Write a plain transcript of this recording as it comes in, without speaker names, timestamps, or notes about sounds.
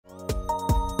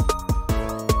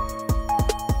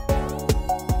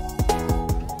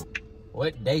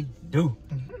What they do.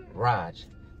 R.A.J.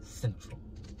 Central.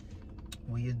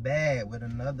 We is back with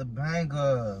another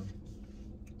banger.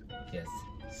 Yes,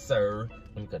 sir.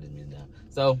 Let me cut this music down.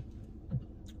 So,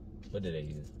 what did they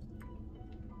use?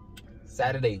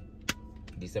 Saturday,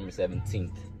 December 17th.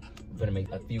 We're gonna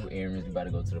make a few errands. We about to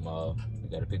go to the mall. We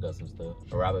gotta pick up some stuff.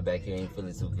 Robert back here ain't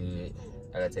feeling too good.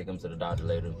 I gotta take him to the doctor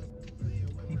later.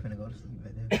 He finna go to sleep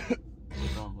right there.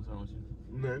 What's wrong? What's wrong with you?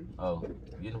 Nothing. Oh,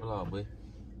 you in the vlog, boy?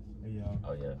 Hey, y'all.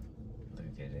 Oh, yeah. Look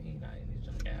at KJ. He not in his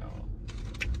junk at all.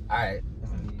 Alright.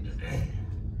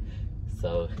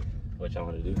 So, what y'all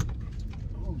wanna do?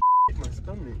 Oh, my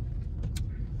stomach.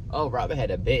 Oh, Robert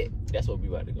had a bet. That's what we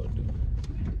about to go do.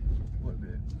 What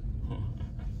bet?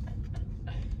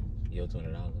 Yo,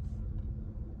 $20.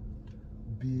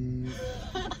 Big.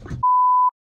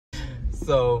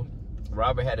 So,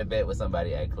 Robert had a bet with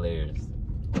somebody at Claire's,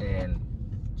 and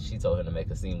she told him to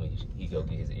make a scene when he go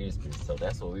get his ears pierced. So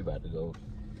that's what we about to go.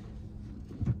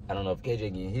 I don't know if KJ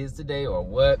getting his today or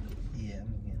what. Yeah,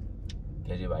 I'm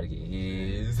getting KJ about to get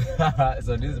his.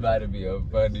 So this is about to be a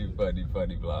funny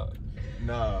vlog.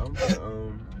 Nah,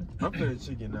 I'm feeling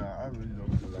chicken now. I really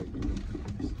don't feel like eating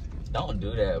cookies. Don't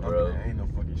do that, bro. I mean, ain't no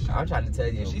fucking shit. I'm trying to tell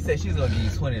you. She said she's gonna give you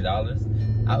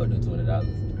 $20. I would do $20.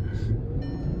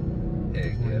 Heck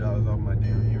yeah. $20 off my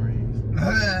damn earrings.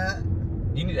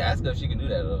 You need to ask her if she can do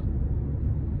that though.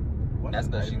 Why That's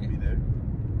should I what she even can be there?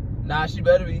 Nah, she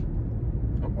better be.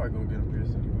 I'm probably gonna get them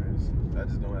pierced anyways. I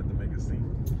just don't have to make a scene.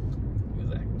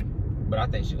 Exactly. But I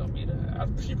think she's gonna be there.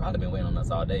 She probably been waiting on us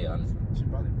all day, honestly. She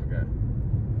probably forgot.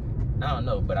 I don't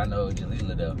know, but I know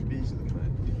Jalila though. Bitch, look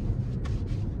like.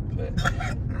 But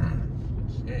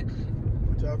shit.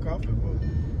 What y'all coughing for?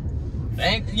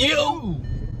 Thank you.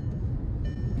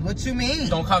 What you mean?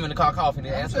 Don't come in the car coughing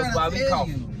and I'm ask us trying why to we tell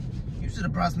coughing. You should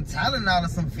have brought some Tylenol or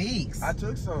some Vicks. I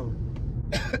took some.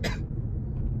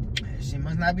 She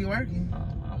must not be working.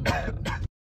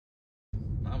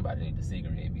 I'm about to need a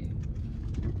cigarette, B.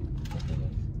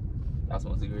 Y'all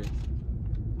smoke cigarettes?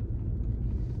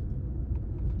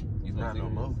 You smoke Not no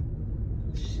more.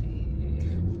 Shit.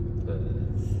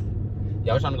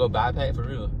 Y'all trying to go buy a pack for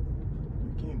real?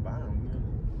 You can't buy them.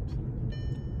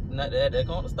 Not that they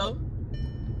go on the stove?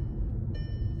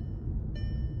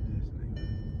 This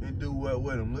nigga. And do what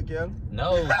with them? Look at them?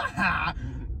 No.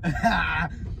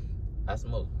 I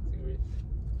smoke cigarettes.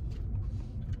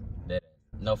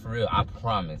 No, for real, I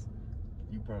promise.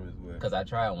 You promise what? Cause I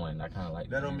tried one and I kinda like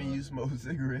That don't mean you smoke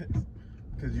cigarettes.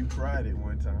 Cause you tried it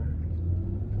one time.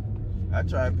 I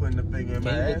tried putting the finger in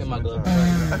my ass. Can you look at my one glove?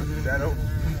 time. That don't.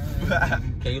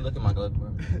 Can you look at my glove for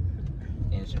me?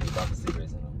 And it should be a box of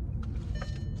cigarettes in them.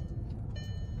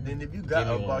 Then if you got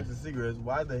Give a me box one. of cigarettes,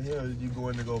 why the hell is you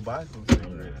going to go buy some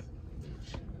cigarettes?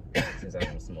 Since I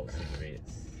don't smoke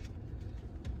cigarettes.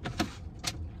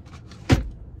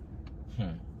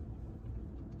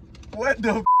 What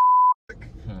the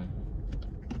Hmm.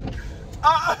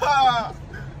 Ah!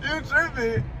 You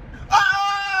tripping?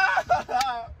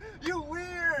 Ah! You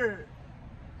weird.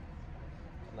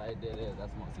 Like that is, I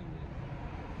smoke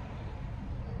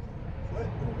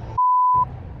cigarettes.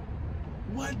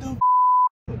 What the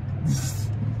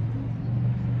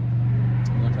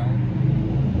You wanna try one?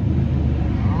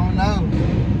 I don't know.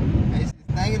 It's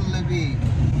thinking a little bit.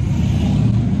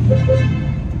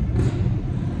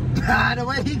 The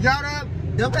way he got up.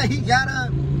 The way he got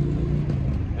up.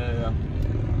 Yeah.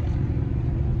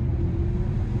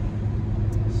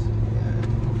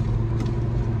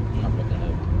 I'm not fucking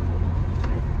up.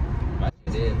 My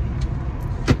shit dead.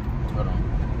 Hold on.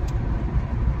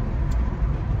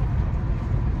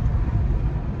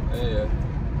 Yeah.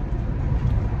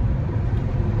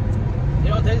 It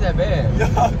don't taste that bad.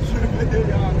 Y'all tripping,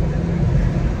 y'all.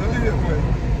 Let me get one.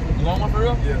 You want one for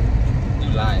real? Yeah. You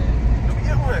lying. Let me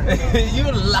get one. You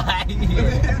Let me lying. hit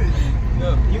it. No.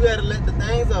 You gotta let the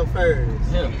things up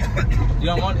first. Yeah. You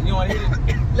don't want it? You want to hit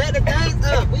it? Let the things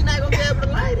up. We not gonna be able to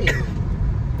light it.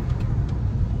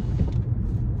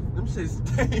 Them shit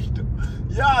stink.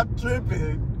 Y'all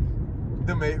tripping.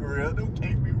 Them ain't real. Them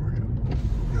can't be real.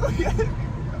 Them can't be real.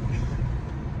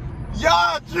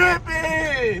 Y'all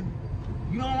tripping.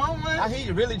 You don't want one? I hear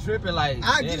you really tripping like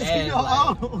I dead get ass, you.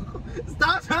 like,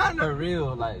 Stop trying to. for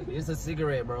real, like it's a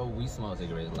cigarette, bro. We smoke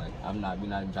cigarettes. Like we're not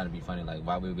even trying to be funny. Like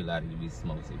why would we lie to you? We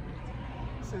smoke cigarettes.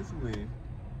 Since when?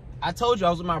 I told you I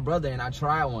was with my brother and I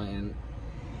tried one and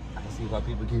I see why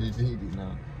people get addicted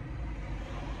now.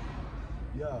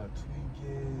 Y'all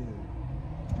tweaking.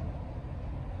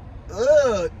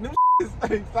 Ugh, them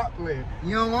stink. Stop playing.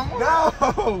 You don't want one?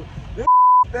 No! Them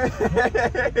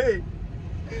stink.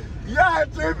 Y'all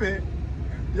tripping.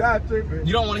 Y'all tripping.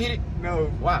 You don't want to hit it? No.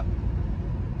 Why?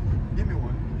 Give me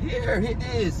one. Here, hit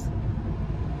this.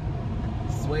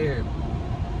 Swear.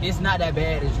 It's not that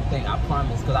bad as you think, I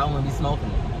promise, because I wouldn't be smoking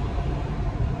it.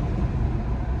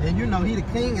 And you know he the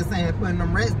king is saying putting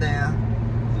them rest down.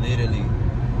 Literally.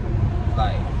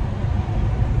 Like,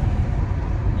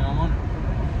 you don't want it?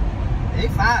 They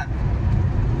fine.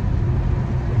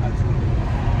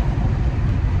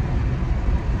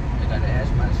 They got the ash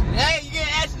in my shit. Hey, you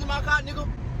getting ashes in my car, nigga?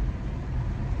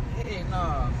 Hey,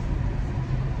 nah.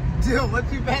 Dude,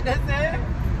 what you bet that said?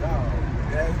 No,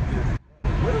 that's just.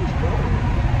 Where are we going?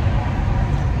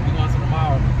 We going to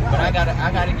tomorrow, but I gotta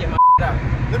get my shit out.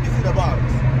 Let me see the box.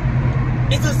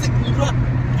 It's a sick.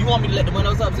 You want me to let the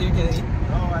windows up so you can?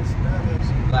 No, I smell that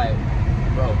shit. Like,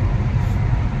 bro,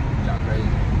 y'all crazy.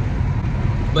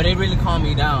 But it really calmed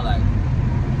me down. Like,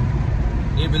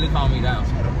 it really calmed me down.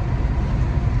 Shut up.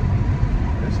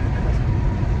 That shit nasty.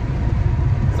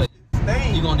 So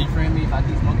Stain. you gonna defriend me if I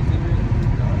keep smoking cigarettes?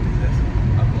 No, that's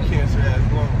Okay. cancer ass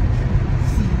lung.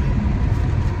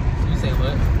 You say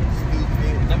what?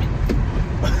 Stupid. Let me.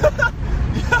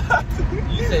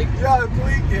 You say Y'all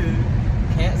tweaking.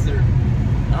 cancer.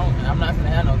 I'm not gonna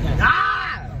have no cancer.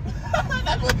 Ah!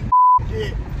 That's what the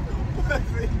get.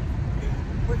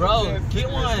 Bro, get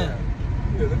one. Yeah,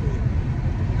 let me.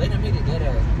 Let him hit it dead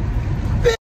ass.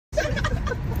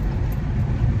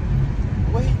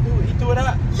 What he do? He threw it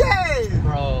out? Yay!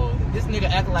 Bro, this nigga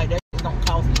acting like that shit don't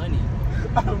cost money.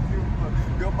 I don't give a fuck.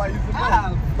 Go buy you some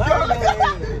Ah, money.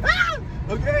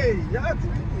 Okay, y'all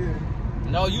tweaking.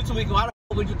 No, you tweaking. Why the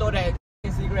fuck would you throw that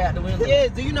cigarette out the window? Yeah,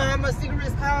 do you know how much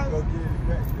cigarettes cost? Go get it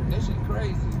back there. That shit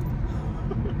crazy.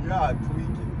 Y'all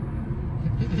tweaking.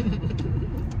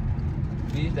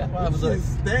 Bitch, that's why it was This a. shit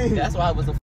stink. That's why it was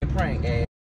a f***ing prank, eh?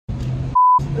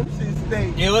 Them shit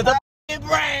stink. It was a f***ing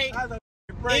prank. That's a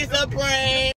prank. It's a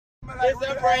prank. It's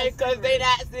a prank because they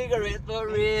not cigarettes for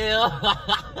real.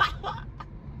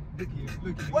 Look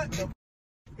at what the f?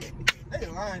 They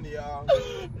lying to y'all.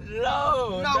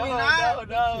 No, we not.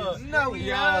 No, we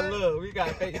Y'all, not. look, we got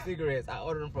fake cigarettes. I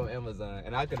ordered them from Amazon,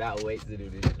 and I could not wait to do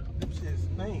this. Them shit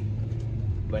stink.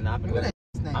 But now I'm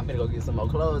finna go get some more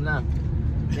clothes now.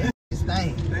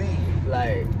 Stink. Stink.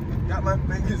 Like, Got my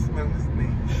fingers smelling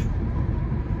stink.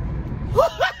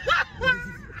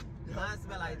 Mine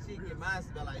smell like chicken. Mine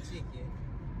smell like chicken.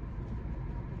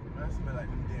 I smell like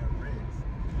them damn reds.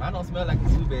 I don't smell like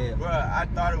it's too bad. Bruh, I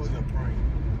thought it was a prank.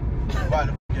 Why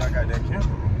the f y'all got that camera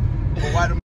on? But why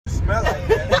the smell like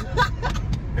that?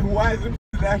 And why is them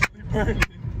actually burning?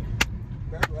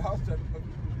 That's what I was trying to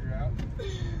fucking figure out.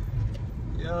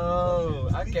 Yo,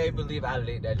 I can't believe I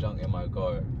lit that junk in my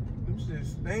car. Them shit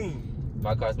stink.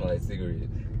 My car smells like cigarettes.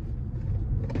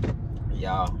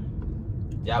 Y'all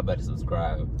better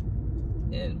subscribe.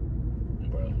 And,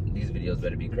 bro, these videos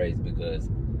better be crazy because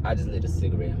I just lit a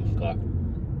cigarette in my car.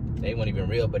 They weren't even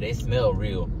real, but they smell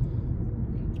real.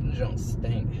 Them junks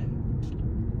stink.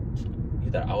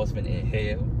 You thought I was finna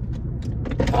inhale?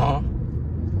 Huh?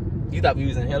 You thought we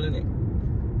was inhaling it?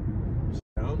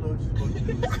 I don't know what you're supposed to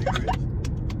do with cigarettes.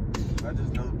 I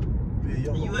just know.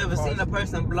 You ever seen a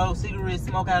person blow cigarette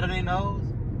smoke out of their nose?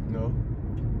 No.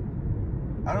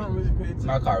 I don't really pay attention.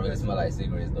 My car really smell like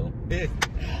cigarettes though.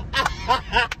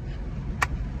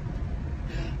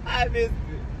 I missed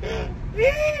it.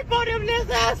 He put him this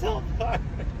ass on fire.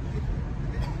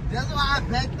 That's why I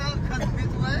backed up, cause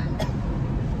bitch what?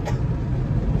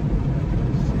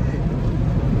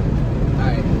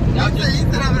 Alright,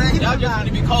 y'all just need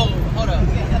to be cold. Hold up.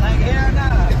 Like hell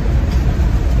nah.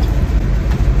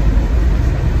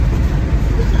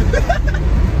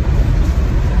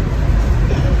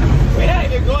 We not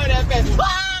even going that fast.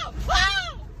 Wow!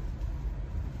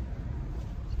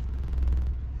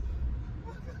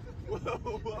 What was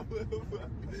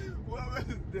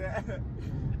that?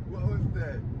 What was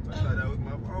that? I thought that was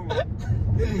my phone.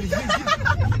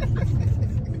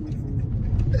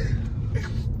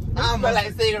 I smell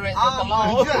like cigarettes. I'm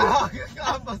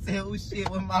gonna say, oh shit,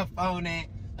 where my phone at?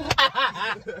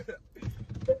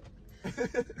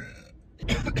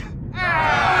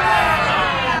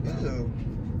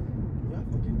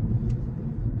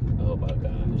 Oh my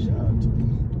gosh.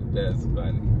 That's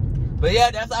funny. But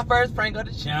yeah, that's our first prank of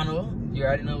the channel. You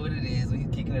already know what it is. We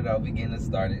kicking it off. We getting it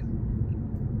started.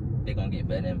 They're gonna get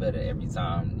better and better every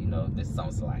time. You know, this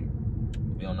sounds like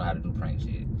we don't know how to do prank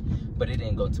shit. But it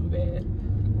didn't go too bad.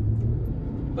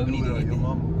 But we need to get your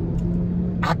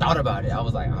mama. I thought about it. I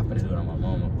was like, I'm gonna do it on my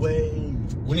mama. Wait,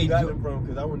 We need got to- it from?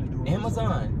 Because I want to do it on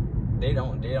Amazon. They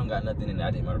don't got nothing in there.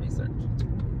 I did my research. somebody.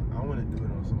 I want to do it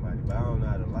on somebody, but I don't know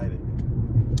how to light it.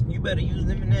 You better use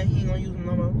them in that. He ain't gonna use them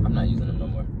no more. I'm not using them no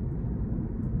more.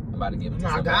 I'm about to give them to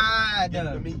My somebody. God. Give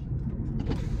it to me.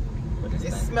 But this It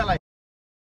thing- smell like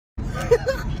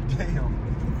Damn.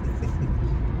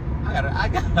 I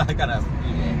gotta.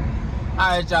 All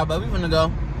right, y'all, but we finna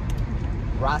go.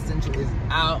 Ross Central is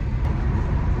out.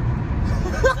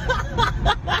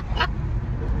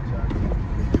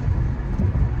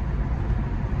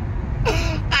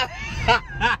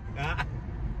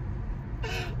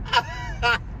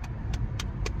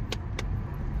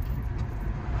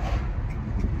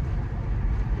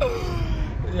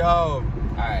 Yo. All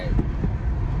right.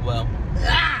 Well,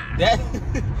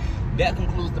 that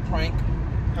concludes the prank.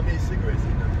 How many cigarettes he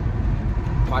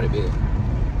done? Quite a bit.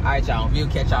 All right, y'all. We'll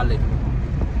catch y'all later.